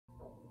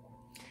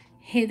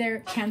Hey there,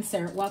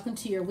 Cancer. Welcome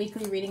to your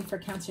weekly reading for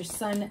Cancer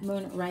Sun,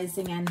 Moon,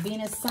 Rising, and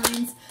Venus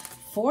signs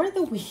for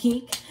the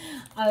week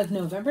of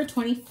November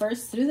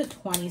 21st through the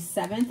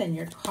 27th. And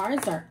your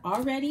cards are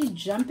already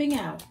jumping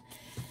out.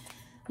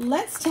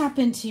 Let's tap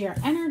into your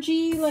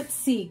energy. Let's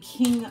see.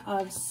 King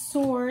of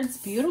Swords.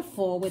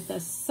 Beautiful with the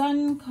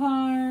Sun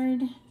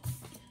card.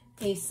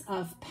 Ace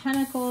of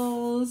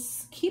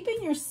Pentacles.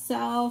 Keeping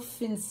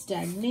yourself in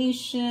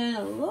stagnation.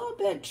 A little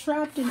bit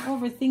trapped in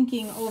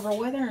overthinking over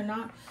whether or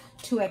not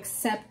to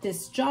accept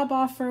this job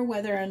offer,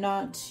 whether or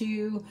not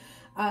to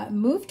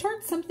move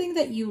towards something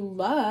that you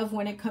love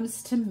when it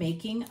comes to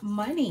making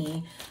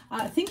money.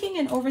 Thinking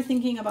and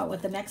overthinking about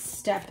what the next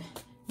step,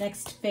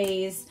 next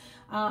phase.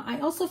 I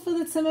also feel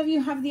that some of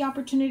you have the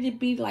opportunity to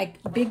be like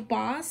big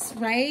boss,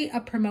 right? A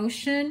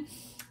promotion.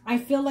 I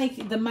feel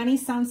like the money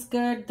sounds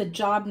good, the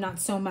job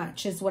not so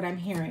much is what I'm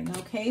hearing.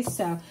 Okay,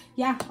 so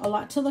yeah, a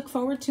lot to look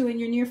forward to in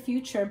your near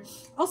future.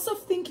 Also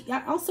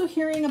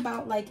hearing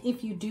about like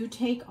if you do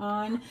take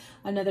on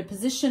another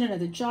position,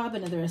 another job,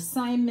 another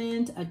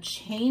assignment, a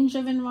change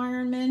of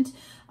environment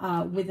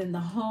within the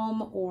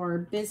home or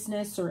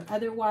business or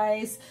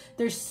otherwise,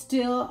 there's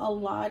still a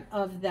lot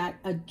of that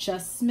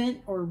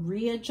adjustment or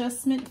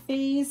readjustment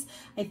phase.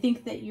 I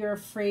think that you're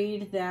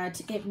afraid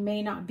that it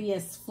may not be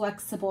as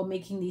flexible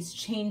making these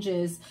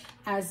changes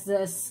as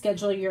the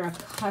schedule you're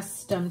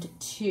accustomed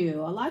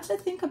to. A lot to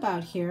think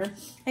about here.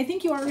 I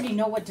think you already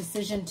know what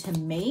decision to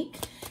make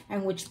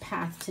and which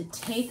path to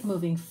take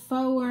moving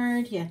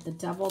forward. You have the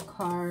Devil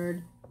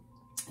card,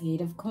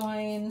 Eight of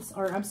Coins,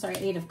 or I'm sorry,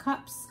 Eight of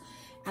Cups,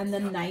 and the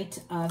Knight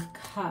of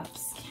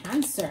Cups.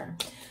 Cancer.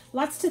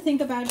 Lots to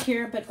think about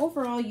here, but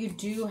overall you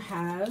do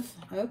have,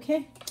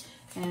 okay,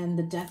 and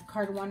the Death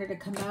card wanted to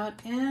come out,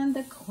 and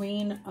the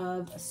Queen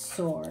of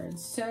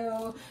Swords.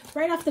 So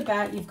right off the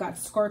bat, you've got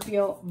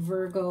Scorpio,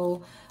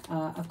 Virgo,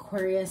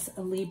 Aquarius,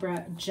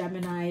 Libra,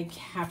 Gemini,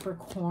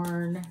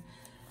 Capricorn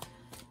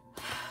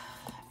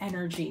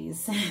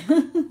energies.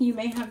 You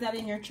may have that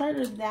in your chart,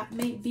 or that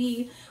may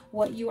be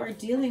what you are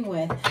dealing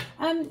with.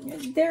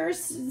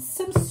 There's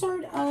some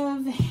sort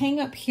of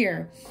hang up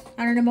here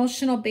on an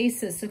emotional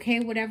basis, okay,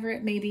 whatever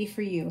it may be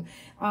for you.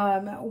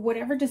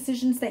 Whatever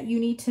decisions that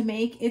you need to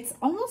make, it's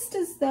almost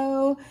as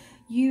though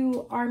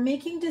you are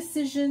making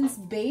decisions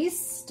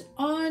based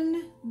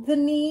on the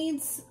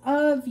needs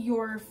of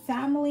your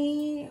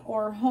family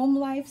or home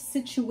life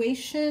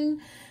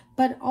situation,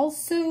 but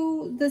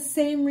also the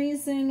same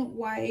reason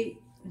why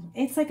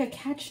it's like a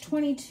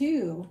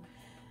catch-22.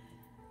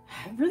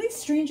 Really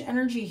strange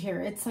energy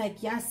here. It's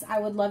like, yes, I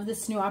would love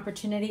this new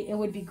opportunity. It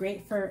would be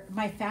great for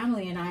my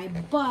family and I,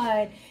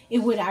 but it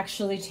would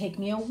actually take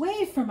me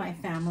away from my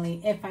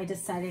family if I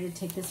decided to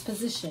take this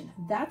position.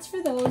 That's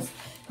for those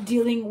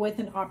dealing with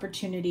an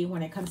opportunity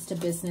when it comes to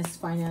business,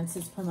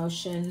 finances,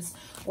 promotions,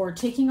 or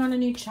taking on a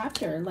new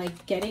chapter,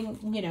 like getting,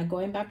 you know,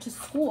 going back to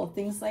school,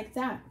 things like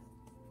that.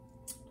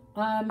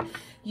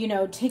 You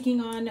know,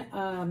 taking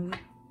on,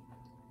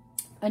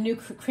 a new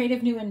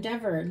creative new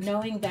endeavor,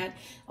 knowing that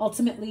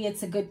ultimately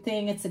it's a good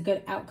thing, it's a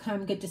good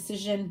outcome, good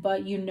decision,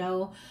 but you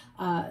know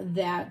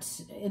that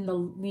in the,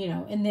 you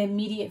know, in the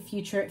immediate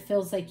future, it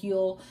feels like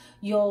you'll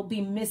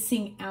be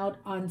missing out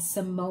on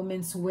some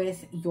moments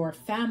with your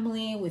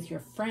family, with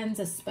your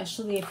friends,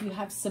 especially if you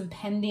have some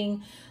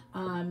pending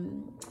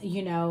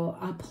you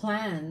know,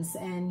 plans,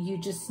 and you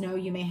just know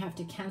you may have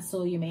to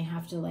cancel, you may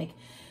have to like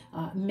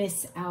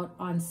miss out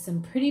on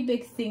some pretty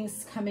big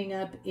things coming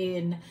up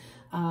in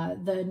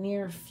the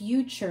near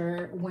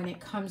future when it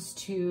comes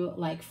to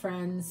like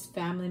friends,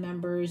 family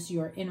members,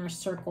 your inner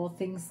circle,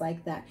 things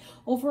like that.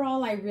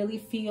 Overall, I really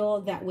feel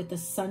that with the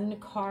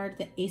Sun card,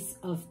 the Ace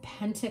of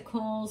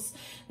Pentacles,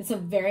 it's a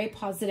very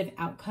positive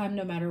outcome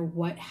no matter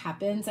what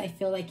happens. I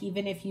feel like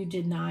even if you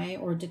deny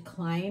or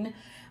decline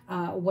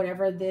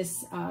whatever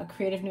this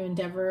creative new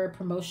endeavor,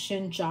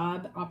 promotion,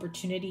 job,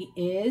 opportunity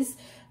is,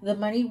 the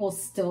money will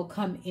still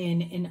come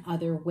in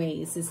other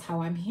ways, is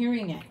how I'm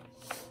hearing it.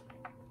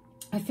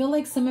 I feel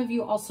like some of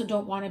you also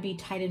don't want to be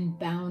tied and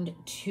bound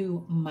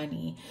to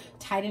money,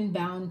 tied and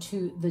bound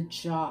to the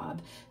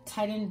job,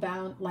 tied and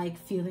bound, like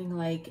feeling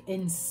like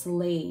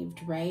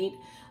enslaved, right?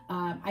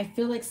 I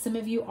feel like some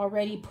of you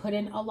already put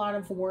in a lot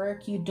of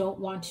work. You don't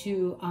want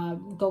to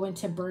go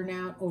into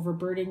burnout,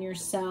 overburden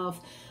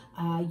yourself.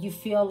 You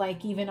feel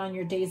like even on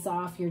your days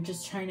off, you're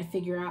just trying to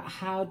figure out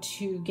how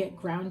to get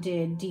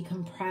grounded,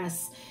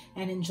 decompress,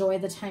 and enjoy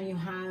the time you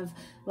have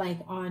like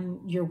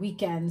on your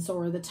weekends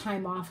or the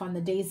time off on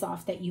the days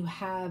off that you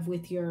have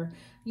with your,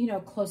 you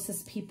know,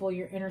 closest people,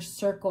 your inner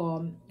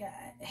circle.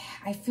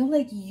 I feel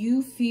like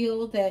you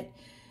feel that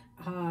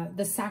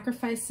the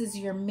sacrifices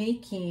you're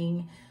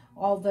making,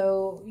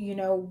 although, you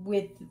know,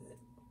 with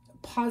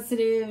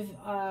positive,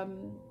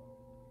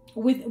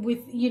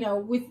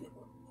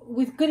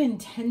 with good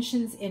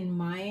intentions in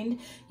mind,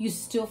 you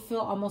still feel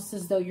almost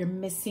as though you're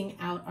missing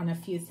out on a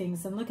few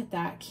things. And look at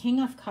that, King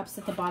of Cups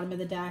at the bottom of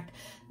the deck.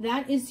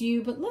 That is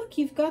you. But look,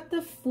 you've got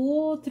the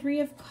Fool, Three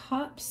of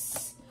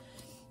Cups.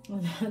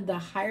 the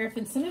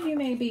Hierophant. Some of you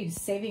may be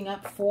saving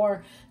up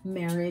for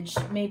marriage,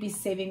 maybe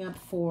saving up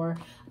for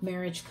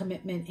marriage,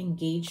 commitment,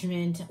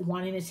 engagement,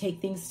 wanting to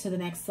take things to the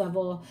next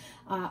level.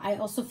 I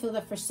also feel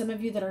that for some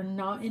of you that are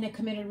not in a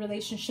committed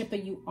relationship,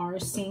 but you are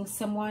seeing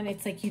someone,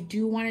 it's like you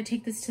do want to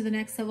take this to the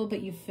next level,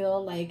 but you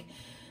feel like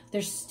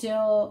there's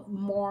still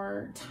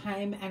more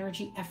time,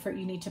 energy, effort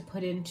you need to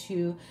put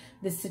into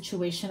this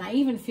situation. I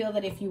even feel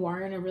that if you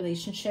are in a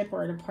relationship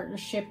or in a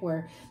partnership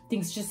where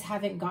things just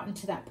haven't gotten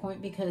to that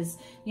point because,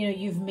 you know,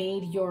 you've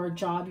made your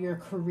job, your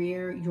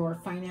career, your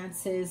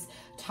finances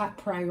top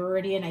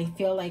priority. And I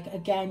feel like,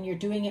 again, you're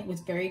doing it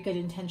with very good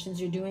intentions.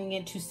 You're doing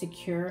it to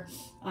secure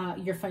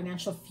your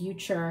financial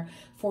future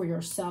for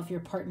yourself, your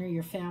partner,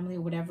 your family,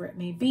 whatever it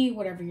may be,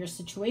 whatever your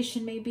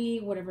situation may be,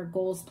 whatever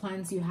goals,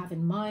 plans you have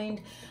in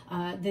mind.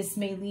 This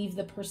may leave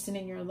the person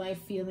in your life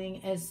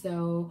feeling as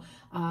though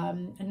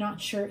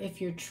not sure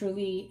if you're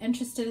truly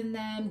interested in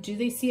them. Do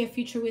they see a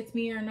future with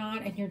me or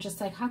not? And you're just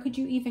like, how could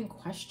you even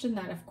question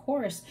that? Of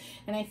course.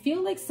 And I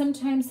feel like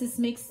sometimes this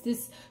makes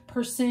this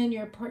person,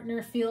 your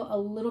partner, feel a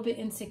little bit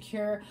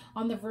insecure,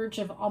 on the verge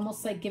of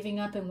almost like giving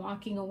up and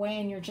walking away.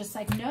 And you're just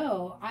like,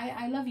 no,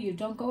 I love you.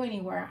 Don't go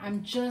anywhere.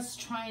 I'm just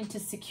trying to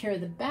secure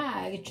the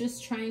bag,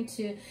 just trying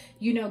to,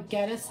 you know,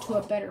 get us to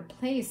a better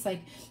place.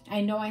 Like,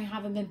 I know I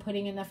haven't been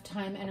putting enough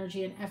time,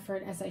 energy, and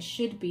effort as I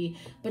should be,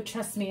 but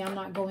trust me, I'm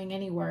not going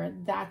anywhere.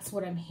 That's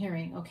what I'm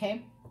hearing.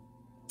 Okay.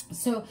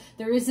 So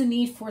there is a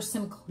need for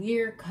some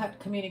clear-cut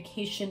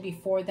communication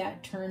before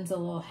that turns a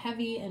little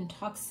heavy and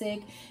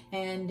toxic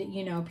and,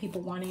 you know,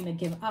 people wanting to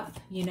give up,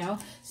 you know.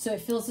 So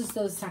it feels as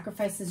though the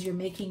sacrifices you're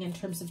making in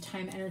terms of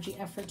time, energy,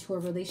 effort to a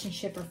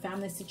relationship or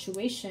family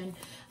situation,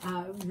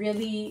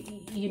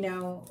 really, you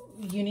know,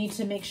 you need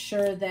to make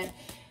sure that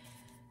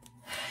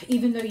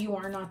even though you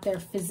are not there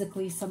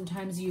physically,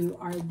 sometimes you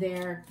are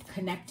there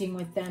connecting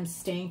with them,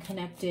 staying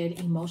connected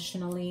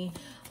emotionally,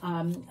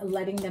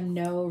 letting them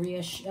know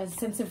a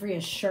sense of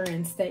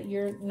reassurance that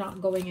you're not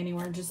going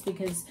anywhere just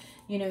because,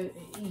 you know,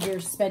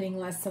 you're spending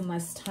less and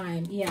less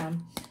time. Yeah.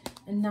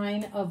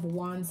 9 of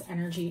Wands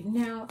energy.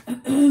 Now,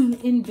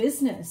 in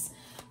business,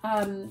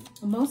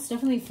 most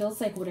definitely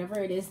feels like whatever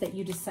it is that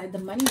you decide, the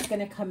money's going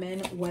to come in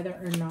whether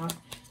or not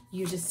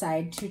you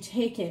decide to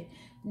take it.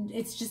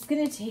 It's just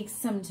going to take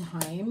some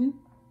time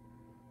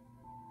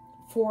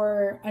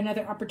for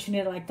another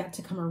opportunity like that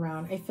to come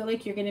around. I feel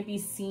like you're going to be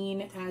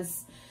seen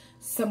as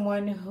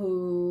someone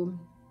who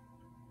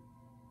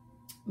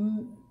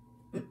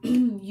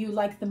you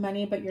like the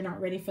money, but you're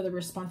not ready for the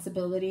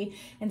responsibility.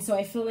 And so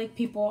I feel like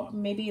people,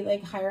 maybe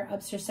like higher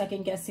ups, are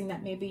second guessing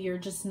that maybe you're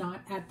just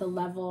not at the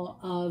level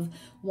of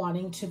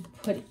wanting to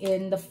put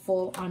in the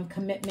full on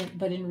commitment.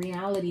 But in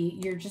reality,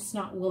 you're just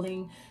not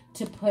willing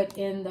to put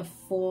in the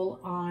full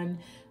on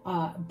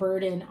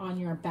burden on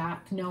your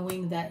back,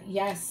 knowing that,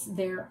 yes,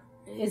 there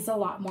is a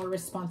lot more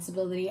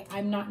responsibility.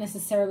 I'm not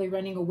necessarily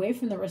running away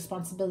from the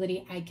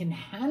responsibility. I can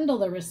handle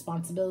the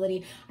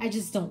responsibility. I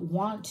just don't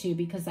want to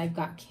because I've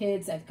got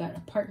kids, I've got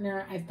a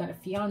partner, I've got a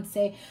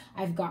fiance,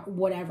 I've got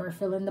whatever,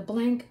 fill in the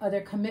blank,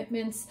 other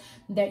commitments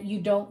that you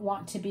don't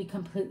want to be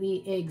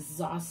completely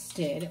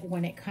exhausted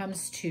when it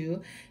comes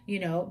to, you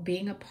know,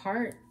 being a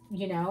part,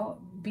 you know,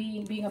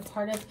 being a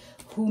part of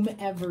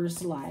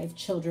whomever's life,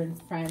 children,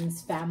 friends,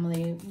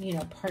 family, you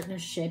know,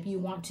 partnership. You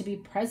want to be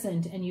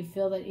present, and you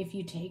feel that if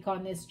you take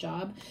on this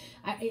job,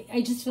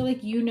 I just feel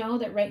like, you know,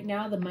 that right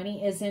now the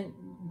money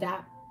isn't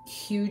that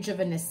huge of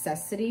a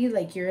necessity.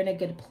 Like, you're in a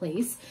good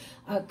place.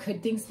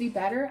 Could things be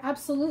better?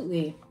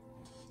 Absolutely.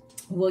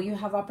 Will you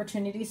have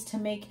opportunities to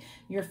make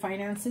your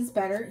finances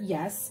better?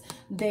 Yes.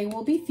 They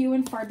will be few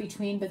and far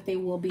between, but they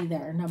will be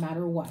there no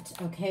matter what.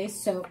 Okay,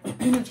 so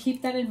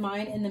keep that in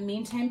mind. In the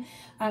meantime,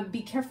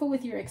 be careful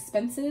with your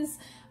expenses.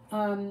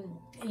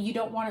 You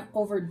don't want to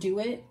overdo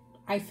it.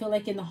 I feel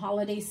like in the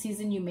holiday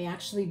season, you may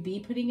actually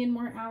be putting in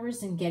more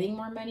hours and getting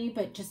more money,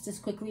 but just as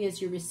quickly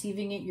as you're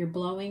receiving it, you're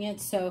blowing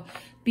it. So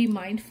be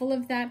mindful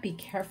of that. Be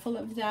careful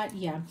of that.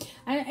 Yeah.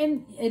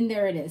 And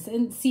there it is.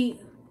 And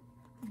see,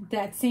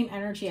 that same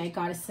energy I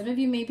got is some of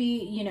you maybe,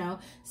 you know,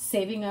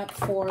 saving up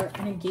for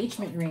an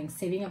engagement ring,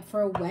 saving up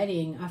for a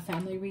wedding, a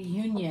family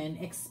reunion,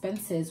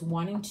 expenses,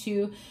 wanting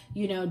to,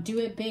 you know, do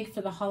it big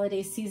for the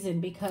holiday season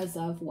because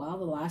of, well,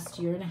 the last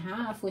year and a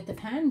half with the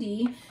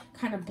pandy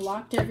kind of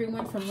blocked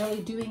everyone from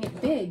really doing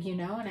it big, you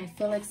know. And I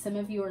feel like some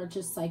of you are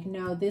just like,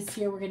 no, this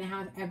year we're going to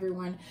have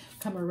everyone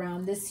come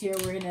around. This year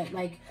we're going to,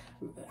 like,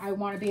 I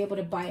want to be able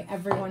to buy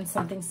everyone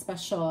something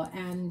special.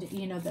 And,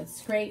 you know,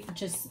 that's great.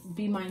 Just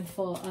be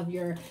mindful of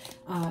your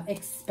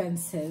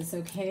expenses,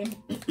 okay?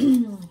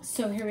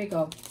 So here we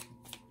go.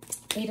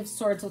 8 of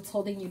Swords, what's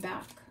holding you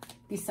back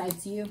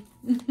besides you?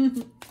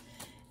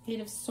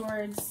 8 of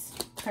Swords,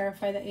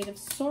 clarify the 8 of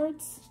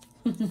Swords.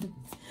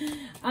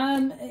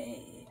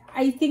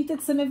 I think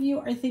that some of you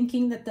are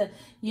thinking that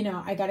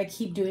I got to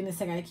keep doing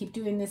this. I got to keep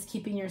doing this,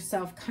 keeping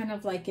yourself kind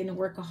of like in a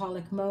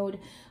workaholic mode,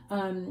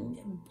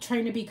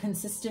 trying to be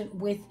consistent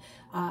with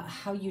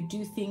how you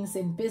do things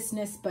in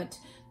business, but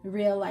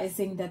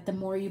realizing that the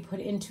more you put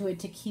into it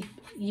to keep,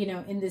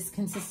 in this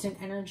consistent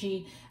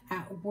energy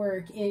at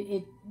work,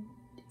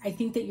 I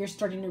think that you're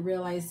starting to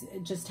realize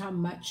just how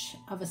much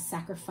of a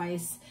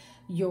sacrifice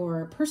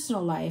your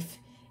personal life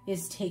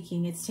is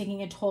taking. It's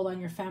taking a toll on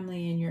your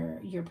family and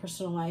your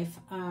personal life,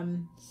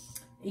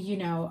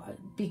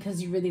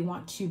 because you really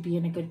want to be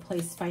in a good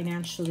place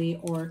financially,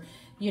 or,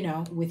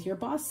 with your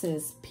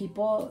bosses,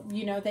 people,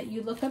 that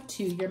you look up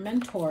to, your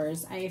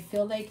mentors. I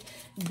feel like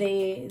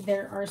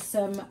there are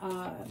some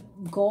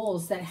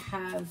goals that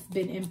have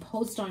been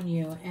imposed on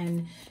you,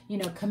 and,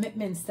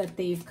 commitments that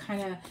they've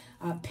kind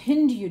of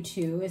pinned you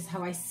to, is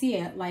how I see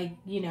it. Like,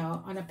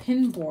 on a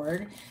pin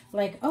board,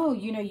 like, oh,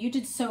 you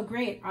did so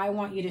great, I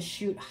want you to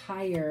shoot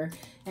higher.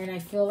 And I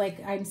feel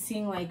like I'm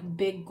seeing like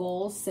big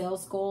goals,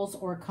 sales goals,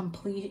 or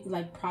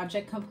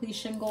project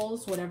completion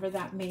goals, whatever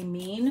that may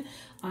mean.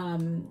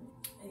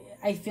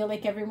 I feel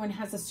like everyone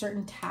has a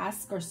certain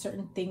task or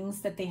certain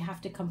things that they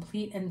have to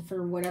complete, and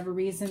for whatever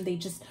reason, they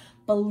just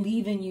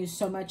believe in you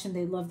so much and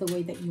they love the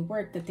way that you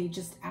work that they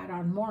just add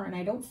on more. And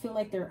I don't feel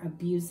like they're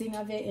abusing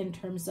of it in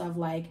terms of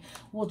like,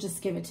 we'll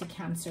just give it to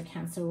Cancer,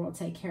 Cancer will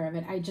take care of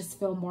it. I just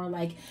feel more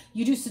like,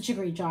 you do such a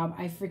great job,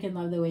 I freaking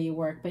love the way you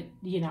work, but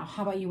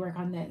how about you work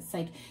on this?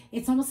 Like,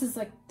 it's almost as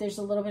like there's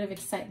a little bit of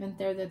excitement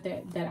there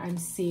that I'm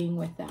seeing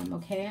with them,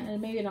 okay?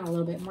 And maybe not a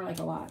little bit, more like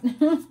a lot.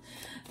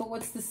 But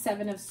what's the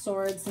Seven of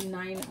Swords and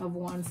Nine of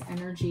Wands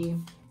energy?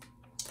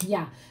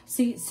 Yeah,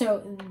 see,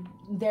 so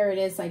there it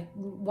is, like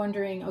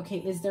wondering, okay,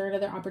 is there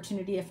another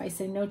opportunity if I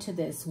say no to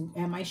this?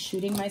 Am I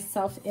shooting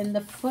myself in the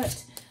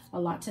foot? A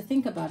lot to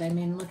think about. I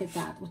mean, look at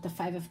that with the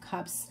Five of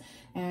Cups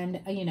and,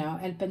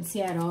 El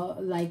Pensiero,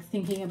 like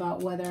thinking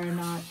about whether or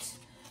not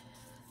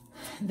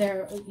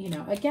there,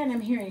 again,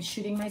 I'm hearing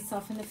shooting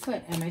myself in the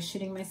foot. Am I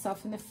shooting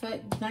myself in the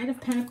foot? Knight of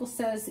Pentacles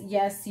says,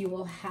 yes, you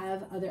will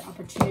have other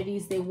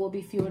opportunities. They will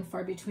be few and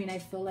far between. I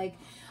feel like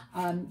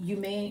you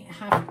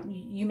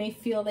may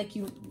feel like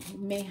you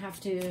may have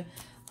to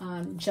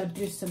jump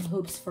through some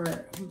hoops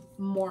for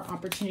more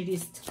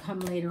opportunities to come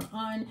later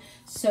on.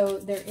 So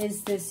there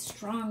is this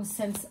strong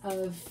sense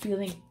of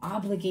feeling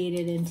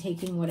obligated in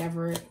taking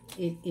whatever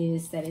it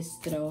is that is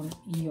thrown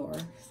your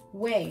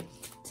way.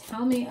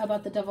 Tell me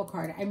about the Devil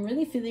card. I'm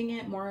really feeling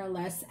it more or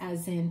less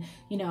as in,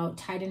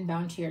 tied and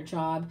bound to your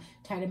job,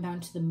 tied and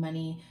bound to the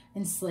money,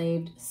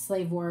 enslaved,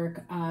 slave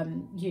work,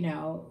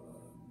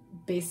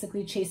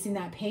 basically chasing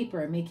that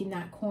paper, making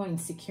that coin,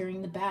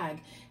 securing the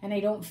bag. And I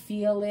don't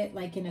feel it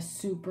like in a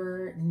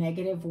super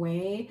negative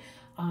way.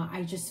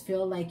 I just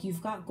feel like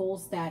you've got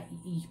goals that,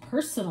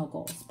 personal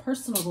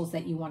goals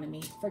that you want to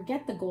meet.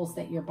 Forget the goals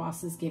that your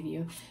bosses give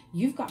you.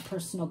 You've got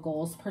personal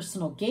goals,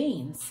 personal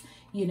gains,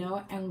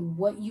 and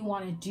what you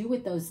want to do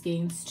with those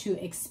gains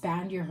to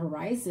expand your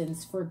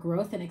horizons for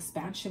growth and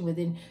expansion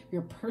within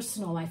your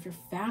personal life, your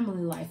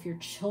family life, your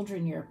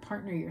children, your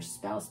partner, your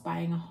spouse,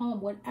 buying a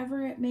home,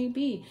 whatever it may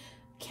be.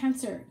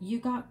 Cancer, you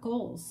got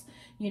goals,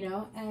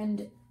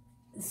 and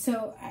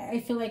so I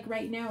feel like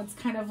right now it's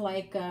kind of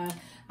like,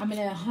 I'm going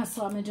to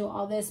hustle, I'm going to do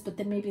all this, but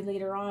then maybe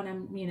later on,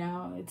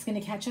 it's going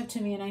to catch up to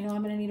me and I know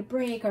I'm going to need a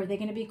break. Are they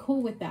going to be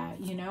cool with that?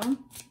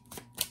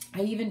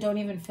 I don't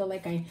even feel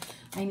like I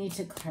need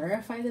to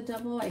clarify the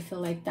Devil. I feel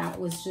like that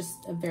was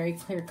just a very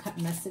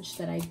clear-cut message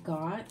that I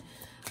got.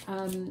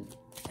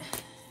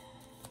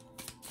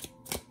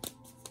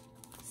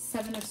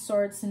 Seven of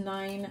Swords,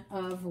 Nine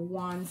of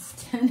Wands,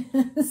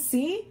 10.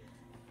 See?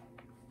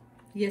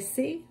 You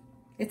see?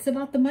 It's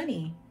about the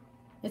money.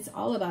 It's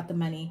all about the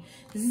money.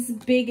 This is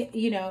big,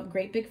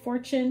 great big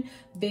fortune,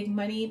 big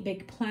money,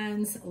 big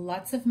plans,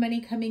 lots of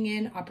money coming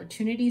in,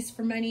 opportunities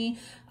for money,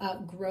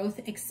 growth,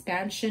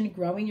 expansion,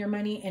 growing your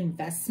money,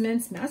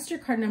 investments.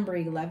 MasterCard number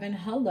 11,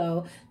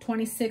 hello.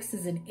 26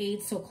 is an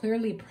 8, so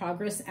clearly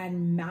progress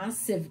and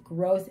massive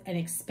growth and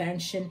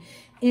expansion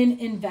in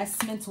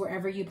investments.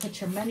 Wherever you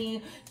put your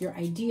money, your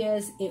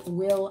ideas, it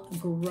will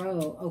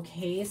grow,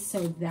 okay?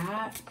 So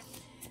that,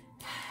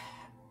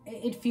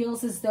 it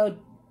feels as though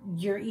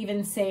you're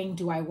even saying,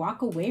 do I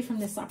walk away from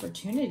this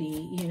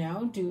opportunity?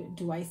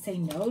 Do I say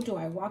no? Do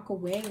I walk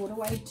away? What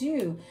do I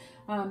do?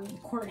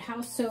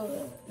 Courthouse.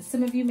 So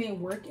some of you may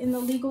work in the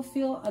legal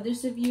field.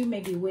 Others of you may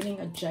be winning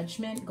a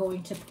judgment,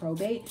 going to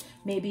probate,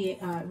 maybe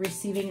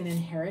receiving an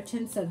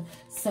inheritance of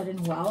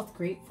sudden wealth,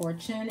 great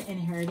fortune,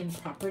 inheriting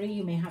property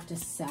you may have to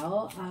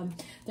sell.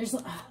 There's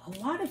a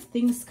lot of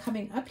things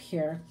coming up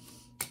here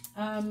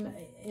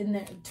in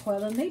the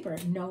toil and labor,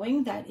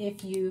 knowing that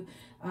if you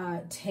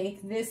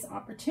take this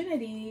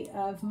opportunity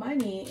of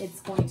money, it's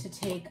going to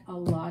take a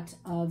lot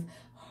of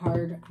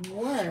hard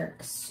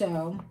work.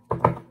 So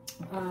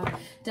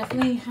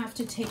definitely have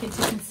to take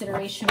into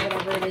consideration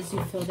whatever it is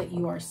you feel that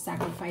you are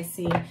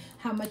sacrificing,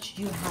 how much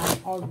you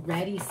have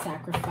already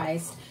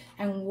sacrificed,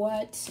 and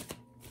what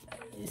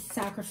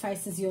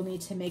sacrifices you'll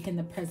need to make in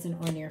the present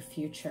or near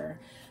future.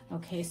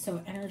 Okay,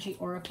 so energy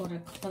oracle to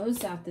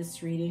close out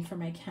this reading for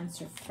my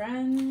Cancer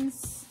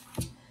friends.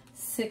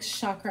 6th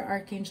chakra,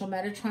 Archangel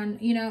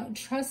Metatron. You know,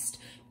 trust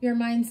your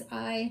mind's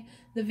eye,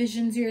 the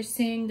visions you're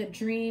seeing, the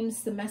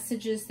dreams, the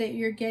messages that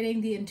you're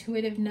getting, the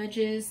intuitive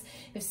nudges.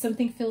 If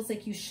something feels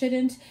like you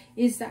shouldn't,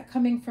 is that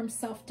coming from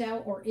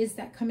self-doubt, or is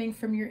that coming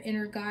from your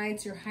inner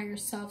guides, your higher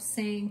self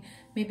saying,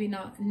 maybe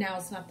not,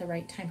 now's not the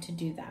right time to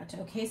do that?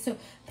 Okay, so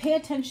pay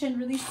attention,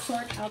 really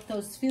sort out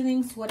those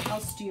feelings. What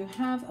else do you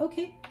have?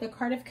 Okay, the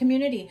card of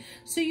community.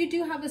 So you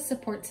do have a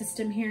support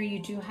system here. You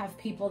do have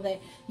people that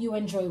you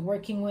enjoy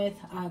working with,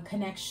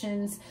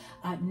 connections,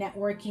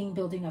 networking,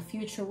 building a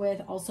future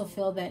with. Also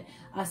feel that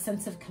a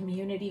sense of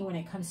community when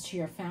it comes to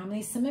your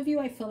family. Some of you,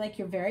 I feel like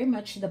you're very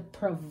much the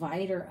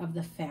provider of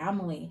the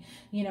family,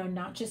 you know,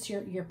 not just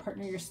your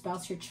partner, your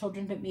spouse, your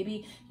children, but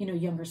maybe, you know,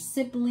 younger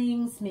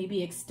siblings,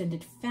 maybe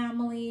extended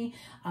family,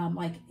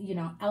 like, you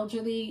know,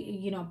 elderly,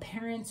 you know,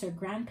 parents or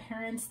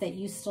grandparents that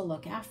you still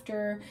look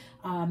after,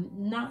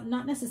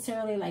 not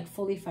necessarily like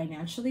fully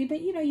financially, but,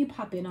 you know, you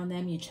pop in on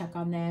them, you check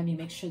on them, you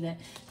make sure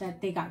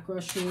that they got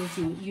groceries,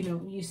 you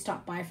know, you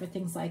stop by for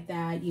things like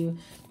that, you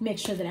make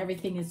sure that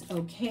everything is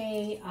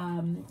okay.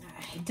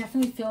 I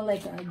definitely feel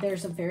like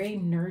there's a very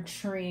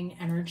nurturing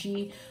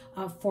energy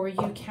for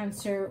you,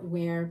 Cancer,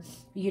 where,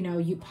 you know,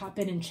 you pop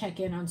in and check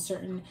in on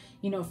certain,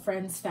 you know,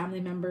 friends, family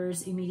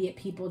members, immediate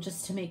people,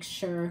 just to make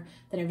sure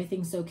that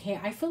everything's okay.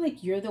 I feel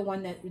like you're the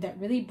one that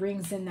really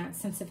brings in that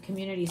sense of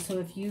community. So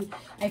if you,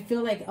 I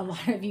feel like a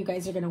lot of you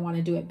guys are going to want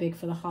to do it big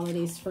for the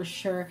holidays for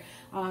sure.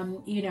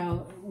 You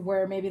know,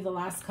 where maybe the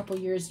last couple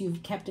years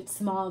you've kept it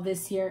small,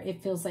 this year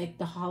it feels like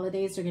the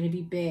holidays are going to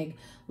be big,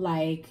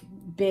 like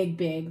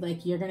big,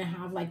 like you're going to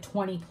have like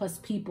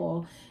 20+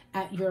 people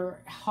at your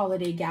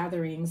holiday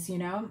gatherings, you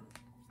know.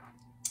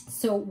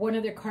 So one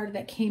other card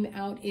that came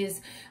out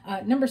is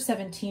number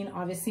 17,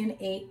 obviously an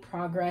 8,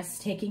 progress,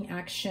 taking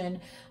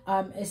action,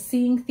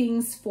 seeing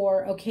things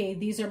for, okay,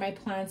 these are my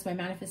plans, my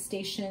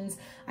manifestations.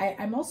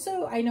 I'm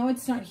also, I know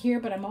it's not here,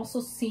 but I'm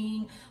also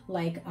seeing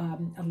like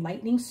a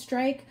lightning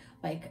strike,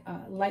 like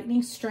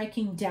lightning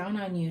striking down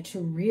on you to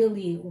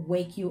really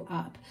wake you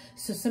up.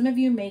 So some of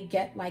you may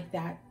get like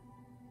that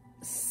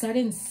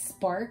sudden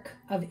spark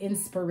of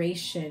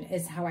inspiration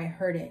is how I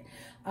heard it.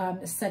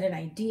 Sudden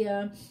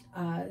idea,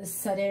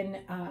 sudden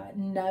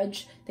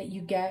nudge that you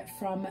get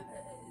from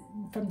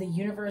the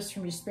universe,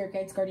 from your spirit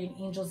guides, guardian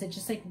angels. It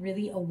just like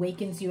really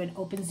awakens you and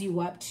opens you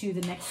up to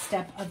the next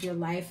step of your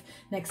life,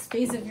 next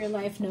phase of your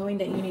life, knowing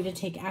that you need to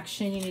take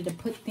action. You need to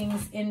put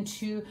things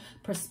into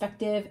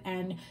perspective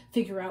and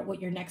figure out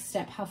what your next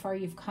step, how far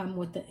you've come,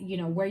 with the, you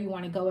know, where you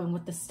want to go and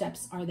what the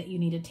steps are that you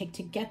need to take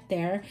to get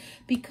there,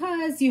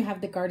 because you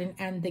have the garden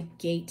and the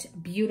gate.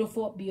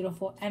 Beautiful,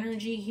 beautiful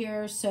energy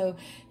here. So,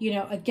 you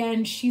know,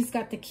 again, she's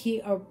got the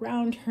key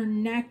around her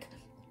neck.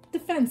 The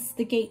fence,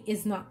 the gate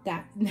is not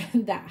that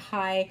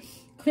high.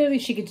 Clearly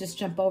she could just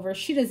jump over.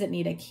 She doesn't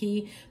need a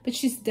key, but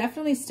she's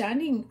definitely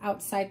standing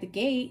outside the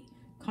gate,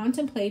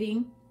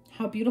 contemplating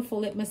how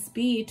beautiful it must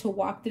be to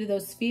walk through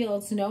those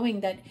fields,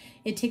 knowing that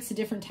it takes a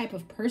different type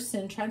of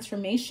person,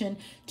 transformation,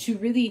 to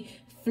really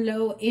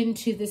flow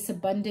into this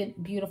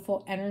abundant,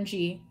 beautiful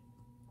energy,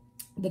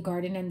 the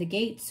garden and the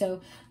gate.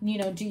 So, you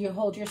know, do you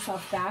hold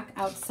yourself back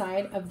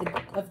outside of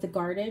the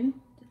garden,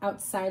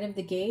 outside of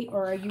the gate,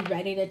 or are you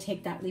ready to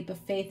take that leap of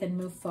faith and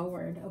move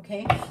forward?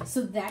 Okay,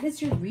 so that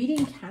is your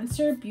reading,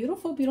 Cancer.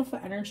 Beautiful, beautiful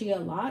energy. A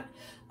lot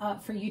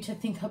for you to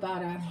think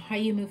about how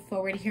you move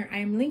forward here. I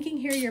am linking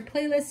here your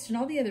playlist and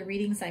all the other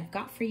readings I've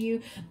got for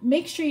you.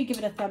 Make sure you give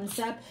it a thumbs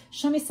up.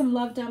 Show me some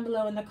love down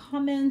below in the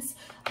comments.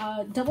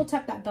 Double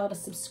tap that bell to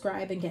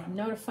subscribe and get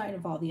notified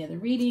of all the other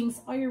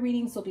readings. All your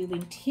readings will be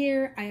linked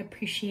here. I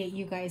appreciate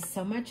you guys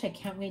so much. I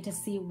can't wait to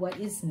see what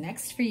is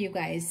next for you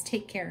guys.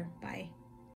 Take care. Bye.